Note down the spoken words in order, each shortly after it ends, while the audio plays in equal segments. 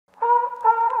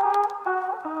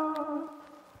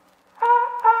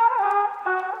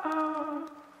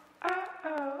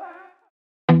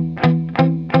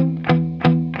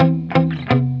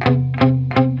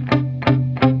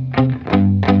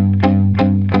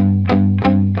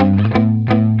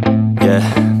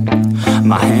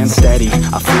My hands steady,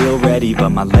 I feel ready, but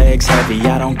my legs heavy,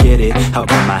 I don't get it. How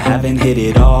come I haven't hit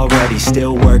it already?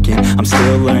 Still working, I'm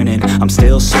still learning, I'm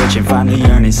still searching, finally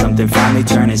earning something, finally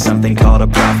turning something called a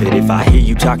profit. If I hear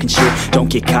you talking shit, don't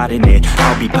get caught in it.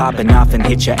 I'll be popping off and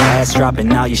hit your ass,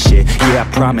 dropping all your shit. Yeah,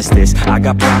 I promise this, I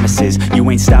got promises, you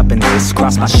ain't stopping this.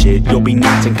 Cross my shit, you'll be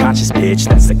knocked unconscious, bitch.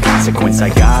 That's the consequence,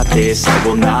 I got this, I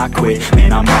will not quit.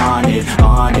 Man, I'm on it,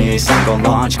 honest, I'm gon'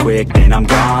 launch quick, then I'm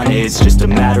gone. It's just a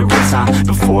matter of time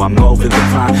before I'm over the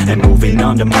climb and moving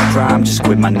under my prime. Just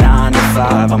quit my 9 to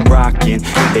 5, I'm rocking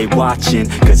and they watching,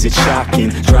 cause it's shocking.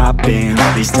 Dropping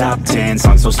all these top 10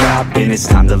 songs, no stopping. It's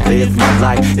time to live my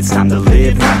life, it's time to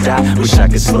live, not die. Wish I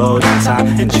could slow down time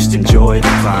and just enjoy the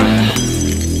climb.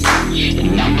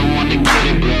 And I'm the one to get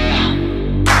it, bro.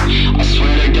 I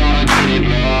swear to God I'll get it,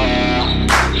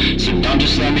 bro. So don't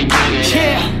just let me get it.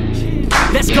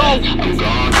 Yeah, let's go. I'm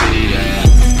gon' get it, yeah.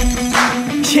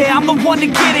 Yeah, I'm the one to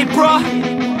get it, bruh.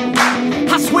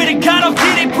 I swear to God I'll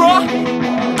get it, bruh.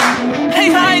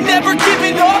 Hey, I ain't never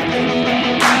giving up.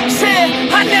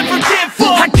 Yeah, I never give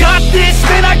up. I got this,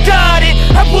 man, I got it.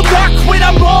 I will not quit,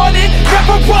 I'm on it.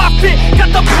 Never off it.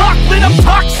 Got the block lit, I'm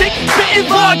toxic.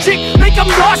 Spitting logic, make them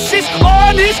nauseous.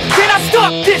 Honest, can I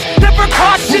stop this? Never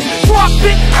cautious, drop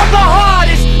it. I'm the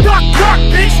hardest. Knock, knock,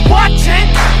 bitch, watch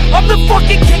it. I'm the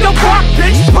fucking king of rock,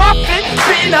 bitch. Profit,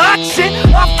 spitting hot shit.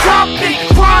 Off topic,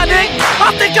 chronic.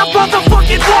 I think I'm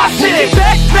motherfucking lost it. Take it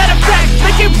back, matter of fact,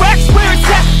 making racks where it's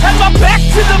at. Have my back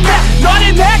to the mat, not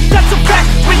an act, that's a fact.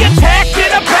 We attack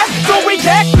in a back, don't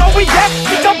react, no react.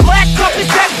 Think I'm black, off his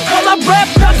back, while I rap,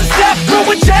 not to step. Throw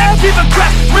a jab, give a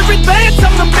crap. We're advanced,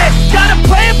 I'm the man. Gotta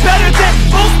play it better than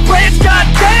most brands.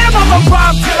 Goddamn, I'm a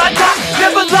rhyme till I die.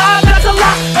 Never lie, that's a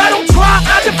lie. I don't try,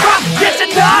 I defy. Get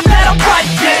you not that I'm right,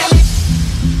 yeah.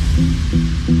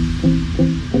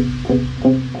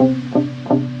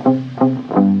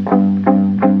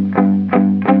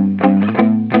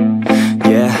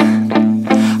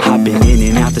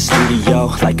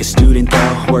 Like a student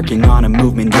though, working on a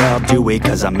movement, yeah, I'll do it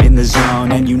cause I'm in the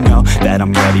zone. And you know that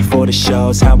I'm ready for the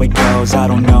shows. How it goes, I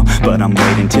don't know, but I'm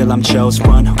waiting till I'm chose.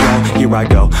 Front row, here I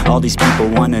go. All these people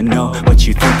wanna know what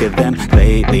you think of them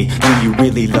lately. Do you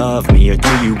really love me or do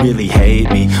you really hate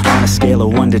me? On a scale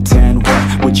of 1 to 10,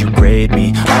 what would you grade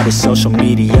me? All this social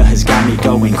media has got me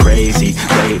going crazy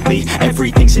lately.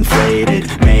 Everything's inflated,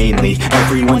 mainly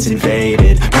everyone's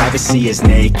invaded. Privacy is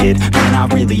naked, man,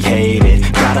 I really hate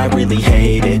it. God, I really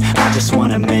hate it. I just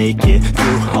wanna make it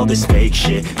through all this fake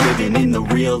shit. Living in the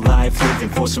real life, living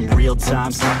for some real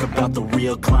times. Talk about the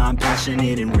real climb,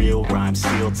 passionate in real rhymes.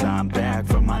 Steal time back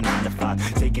from my 9 to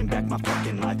 5, taking back my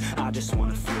fucking life. I just wanna